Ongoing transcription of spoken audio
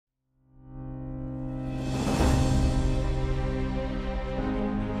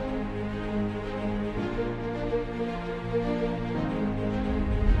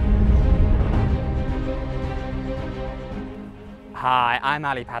Hi, I'm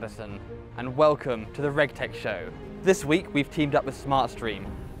Ali Patterson, and welcome to the Regtech show. This week we've teamed up with Smartstream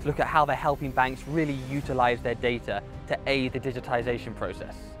to look at how they're helping banks really utilize their data to aid the digitization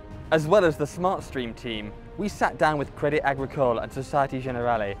process. As well as the Smartstream team, we sat down with Crédit, Agricole and Société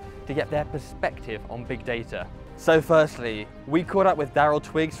Générale to get their perspective on big data. So firstly, we caught up with Daryl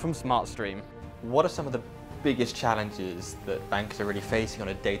Twiggs from Smartstream. What are some of the biggest challenges that banks are really facing on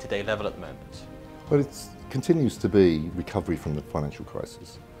a day-to-day level at the moment? Well, it continues to be recovery from the financial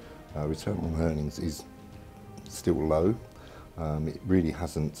crisis. Return on earnings is still low. It really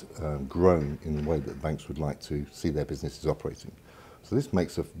hasn't grown in the way that banks would like to see their businesses operating. So this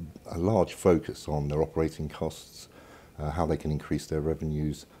makes a large focus on their operating costs, how they can increase their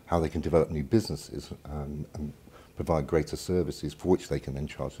revenues, how they can develop new businesses and provide greater services for which they can then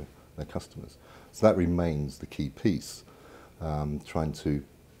charge their customers. So that remains the key piece, trying to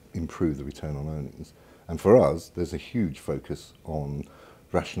improve the return on earnings. And for us, there's a huge focus on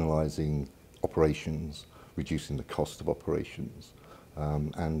rationalising operations, reducing the cost of operations,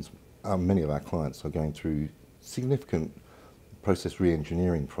 and many of our clients are going through significant process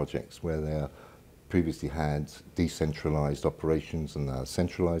re-engineering projects where they previously had decentralised operations and they're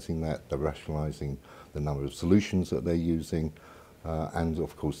centralising that, they're rationalising the number of solutions that they're using, and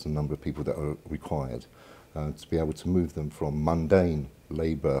of course the number of people that are required to be able to move them from mundane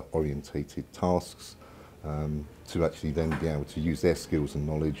labour-orientated tasks to actually then be able to use their skills and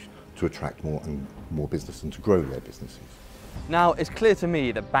knowledge to attract more business and to grow their businesses. Now, it's clear to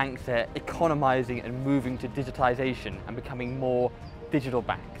me that banks are economising and moving to digitisation and becoming more digital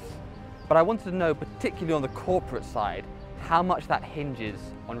banks. But I wanted to know, particularly on the corporate side, how much that hinges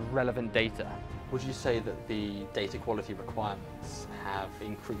on relevant data. Would you say that the data quality requirements have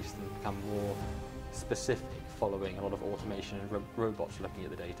increased and become more specific following a lot of automation and robots looking at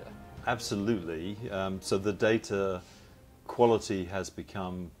the data? Absolutely. So the data quality has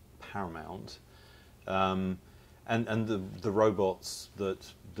become paramount. And the robots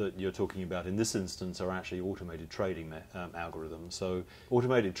that you're talking about in this instance are actually automated trading algorithms. So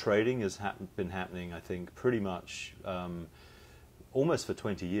automated trading has been happening, I think, pretty much almost for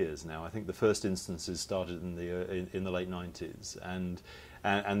 20 years now. I think the first instances started in the late 90s,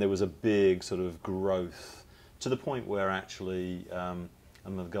 and there was a big sort of growth to the point where actually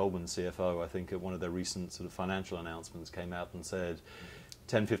the Goldman CFO, I think, at one of their recent sort of financial announcements came out and said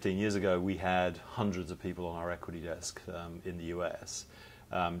 10, 15 years ago we had hundreds of people on our equity desk in the US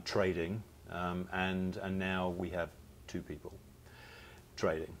trading, and now we have 2 people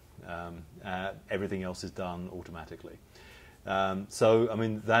trading. Everything else is done automatically. So, I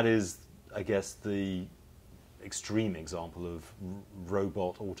mean, that is, I guess, the extreme example of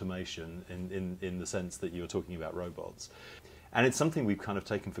robot automation in the sense that you're talking about robots. And it's something we've kind of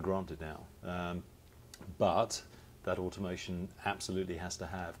taken for granted now. But that automation absolutely has to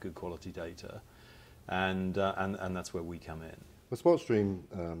have good quality data, and that's where we come in. Well,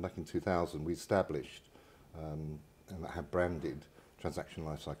 Smartstream, back in 2000, we established and have branded transaction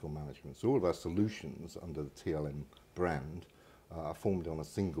lifecycle management. So all of our solutions under the TLM brand are formed on a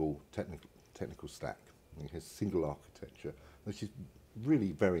single technical stack. It has single architecture, which is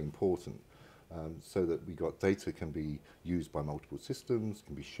really very important, so that we got data can be used by multiple systems,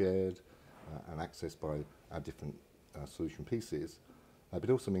 can be shared and accessed by our different solution pieces, but it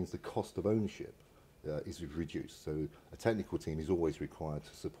also means the cost of ownership is reduced. So a technical team is always required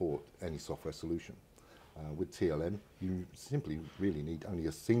to support any software solution. With TLM, you simply really need only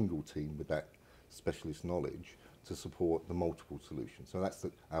a single team with that specialist knowledge to support the multiple solutions. So that's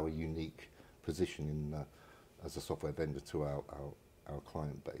our unique position as a software vendor to our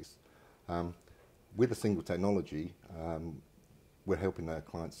client base. With a single technology, we're helping our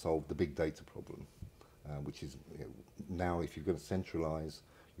clients solve the big data problem, which is, now if you're going to centralize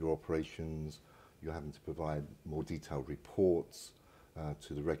your operations, you're having to provide more detailed reports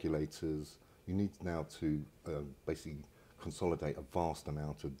to the regulators. You need now to basically consolidate a vast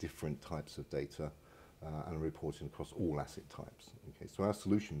amount of different types of data and reporting across all asset types. Okay, so our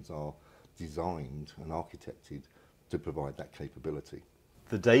solutions are designed and architected to provide that capability.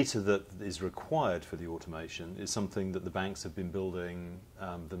 The data that is required for the automation is something that the banks have been building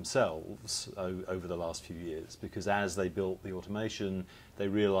themselves over the last few years, because as they built the automation, they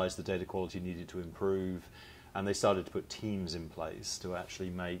realized the data quality needed to improve, and they started to put teams in place to actually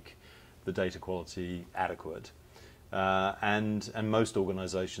make the data quality adequate. And most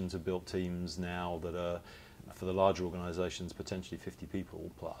organizations have built teams now that are, for the larger organizations, potentially 50 people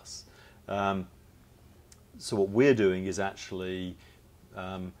plus. So what we're doing is actually,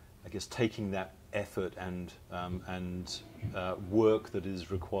 I guess, taking that effort and work that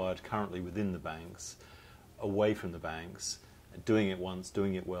is required currently within the banks, away from the banks, doing it once,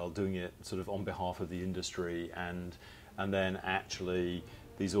 doing it well, doing it sort of on behalf of the industry, and then actually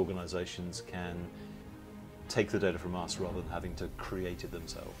these organisations can take the data from us rather than having to create it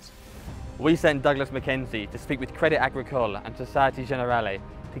themselves. We sent Douglas Mackenzie to speak with Crédit Agricole and Société Générale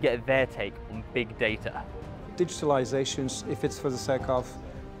to get their take on big data. Digitalizations, if it's for the sake of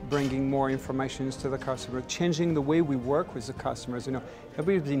bringing more information to the customer, changing the way we work with the customers. You know,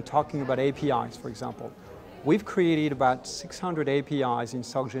 everybody's been talking about APIs, for example. We've created about 600 APIs in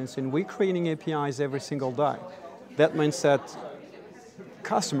SocGens, and we're creating APIs every single day. That means that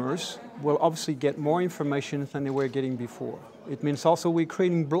customers will obviously get more information than they were getting before. It means also we're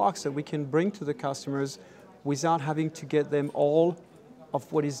creating blocks that we can bring to the customers without having to get them all of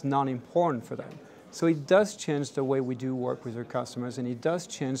what is non-important for them. So it does change the way we do work with our customers, and it does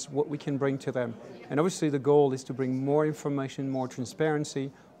change what we can bring to them. And obviously the goal is to bring more information, more transparency,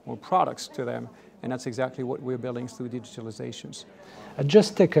 more products to them, and that's exactly what we're building through digitalizations. I'll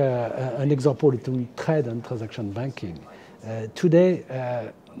just take an example in trade and transaction banking.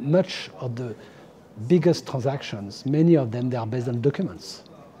 Today, much of the biggest transactions, many of them, they are based on documents.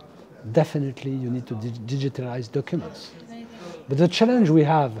 Definitely you need to digitalize documents. But the challenge we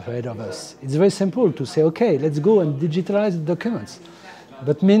have ahead of us, it's very simple to say, okay, let's go and digitalize the documents.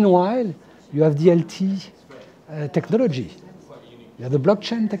 But meanwhile, you have DLT technology. You have the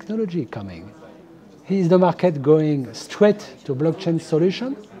blockchain technology coming. Is the market going straight to a blockchain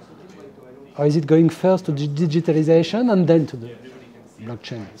solution? Or is it going first to digitalization and then to the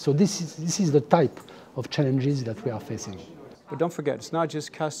blockchain? So this is the type of challenges that we are facing. But don't forget, it's not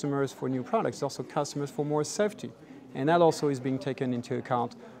just customers for new products, it's also customers for more safety. And that also is being taken into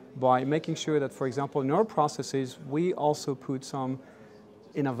account by making sure that, for example, in our processes, we also put some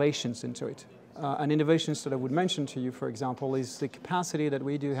innovations into it. And innovations that I would mention to you, for example, is the capacity that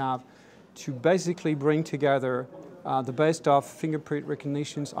we do have to basically bring together the best of fingerprint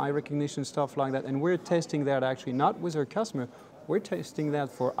recognitions, eye recognition, stuff like that. And we're testing that actually not with our customer, we're testing that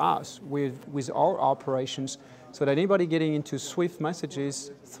for us with our operations, so that anybody getting into Swift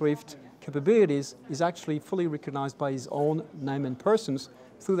messages, Swift capabilities is actually fully recognized by his own name and persons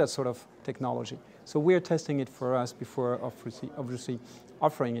through that sort of technology. So we're testing it for us before obviously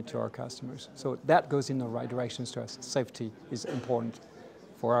offering it to our customers. So that goes in the right directions to us. Safety is important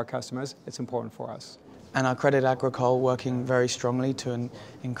for our customers, it's important for us. And our Crédit Agricole working very strongly to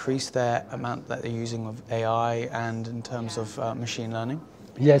increase their amount that they're using of AI and in terms of machine learning?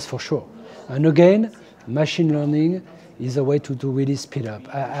 Yes, for sure. And again, machine learning is a way to really speed up.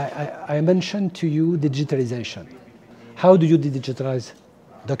 I mentioned to you digitalization. How do you digitalize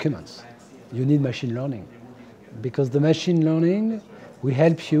documents? You need machine learning, because the machine learning will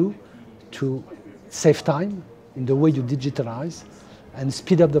help you to save time in the way you digitalize and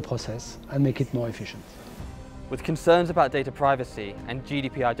speed up the process and make it more efficient. With concerns about data privacy and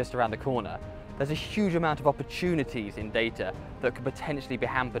GDPR just around the corner, there's a huge amount of opportunities in data that could potentially be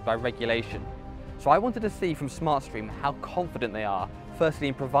hampered by regulation. So I wanted to see from Smartstream how confident they are, firstly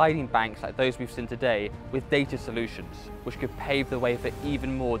in providing banks like those we've seen today with data solutions, which could pave the way for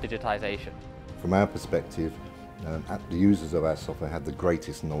even more digitization. From our perspective, the users of our software have the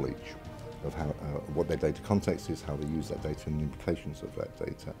greatest knowledge of how, what their data context is, how they use that data and the implications of that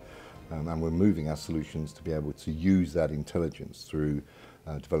data. And we're moving our solutions to be able to use that intelligence through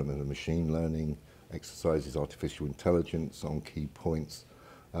development of machine learning, exercises artificial intelligence on key points,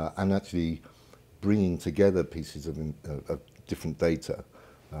 and actually bringing together pieces of different data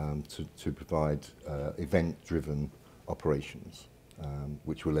to provide event-driven operations,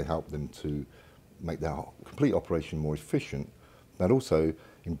 which will help them to make their complete operation more efficient, but also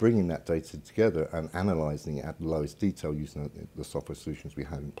in bringing that data together and analysing it at the lowest detail using the software solutions we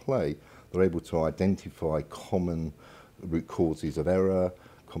have in play, they're able to identify common root causes of error,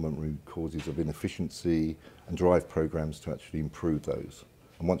 common root causes of inefficiency, and drive programs to actually improve those.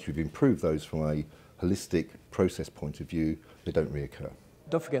 And once you've improved those from a holistic process point of view, they don't reoccur.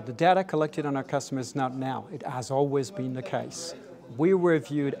 Don't forget, the data collected on our customers is not now. It has always been the case. We were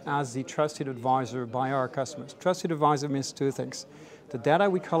viewed as the trusted advisor by our customers. Trusted advisor means two things. The data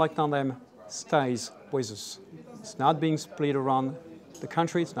we collect on them stays with us. It's not being split around the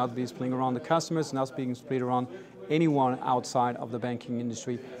country, it's not being split around the customers, it's not being split around anyone outside of the banking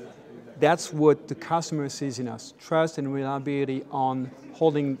industry. That's what the customer sees in us, trust and reliability on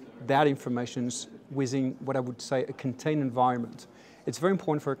holding that information within what I would say a contained environment. It's very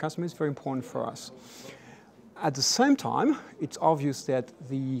important for our customers, it's very important for us. At the same time, it's obvious that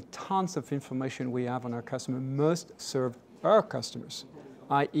the tons of information we have on our customer must serve our customers,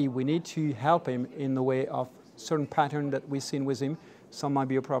 i.e. we need to help him in the way of certain pattern that we've seen with him Some might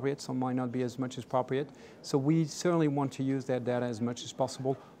be appropriate, some might not be as much as appropriate. So we certainly want to use that data as much as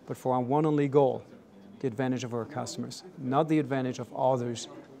possible, but for our one only goal, the advantage of our customers, not the advantage of others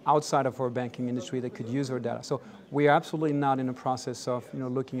outside of our banking industry that could use our data. So we are absolutely not in a process of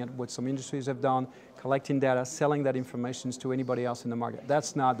looking at what some industries have done, collecting data, selling that information to anybody else in the market.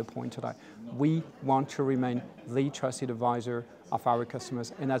 That's not the point today. We want to remain the trusted advisor of our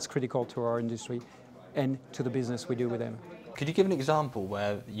customers, and that's critical to our industry and to the business we do with them. Could you give an example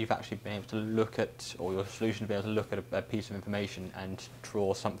where you've actually been able to look at, or your solution to be able to look at a piece of information and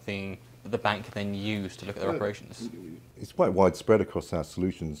draw something that the bank can then use to look at their operations? It's quite widespread across our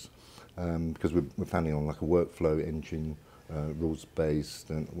solutions because we're founding on like a workflow engine, rules-based,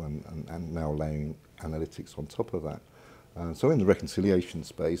 and now laying analytics on top of that. So in the reconciliation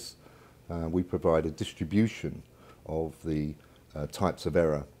space, we provide a distribution of the types of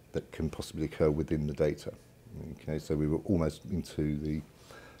error that can possibly occur within the data. Okay, so we were almost into the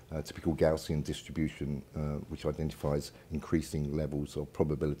typical Gaussian distribution, which identifies increasing levels of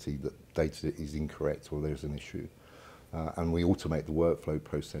probability that data is incorrect or there's an issue. And we automate the workflow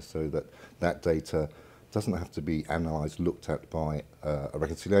process so that that data doesn't have to be analysed, looked at by a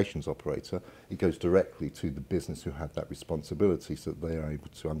reconciliations operator. It goes directly to the business who have that responsibility so that they are able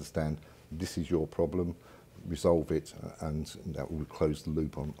to understand this is your problem, resolve it, and that will close the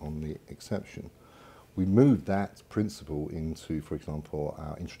loop on the exception. We moved that principle into, for example,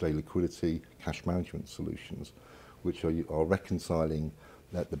 our intraday liquidity cash management solutions, which are reconciling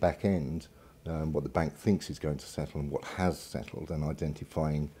at the back end what the bank thinks is going to settle and what has settled, and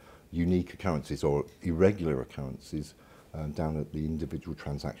identifying unique occurrences or irregular occurrences down at the individual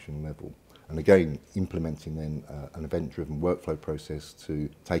transaction level. And again, implementing then an event-driven workflow process to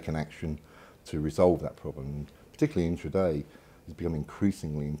take an action to resolve that problem. And particularly intraday has become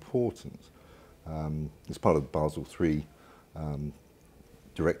increasingly important. It's part of the Basel III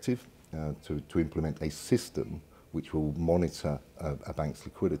directive to implement a system which will monitor a bank's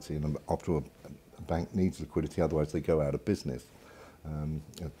liquidity, and after a bank needs liquidity, otherwise they go out of business,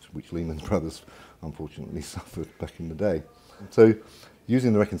 which Lehman Brothers unfortunately suffered back in the day. So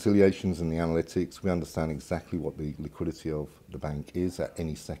using the reconciliations and the analytics, we understand exactly what the liquidity of the bank is at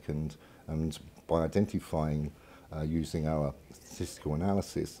any second, and by identifying using our statistical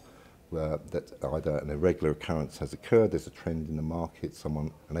analysis that either an irregular occurrence has occurred, there's a trend in the market,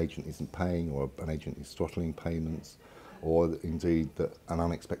 an agent isn't paying, or an agent is throttling payments, or indeed that an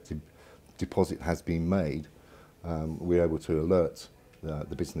unexpected deposit has been made, we're able to alert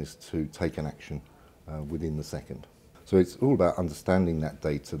the business to take an action within the second. So it's all about understanding that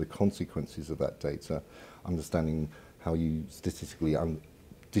data, the consequences of that data, understanding how you statistically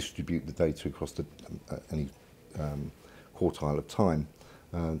distribute the data across any quartile of time,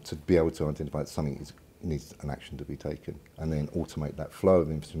 to be able to identify that something needs an action to be taken, and then automate that flow of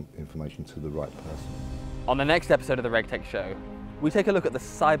information to the right person. On the next episode of the Regtech Show, we take a look at the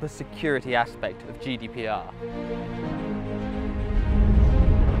cybersecurity aspect of GDPR.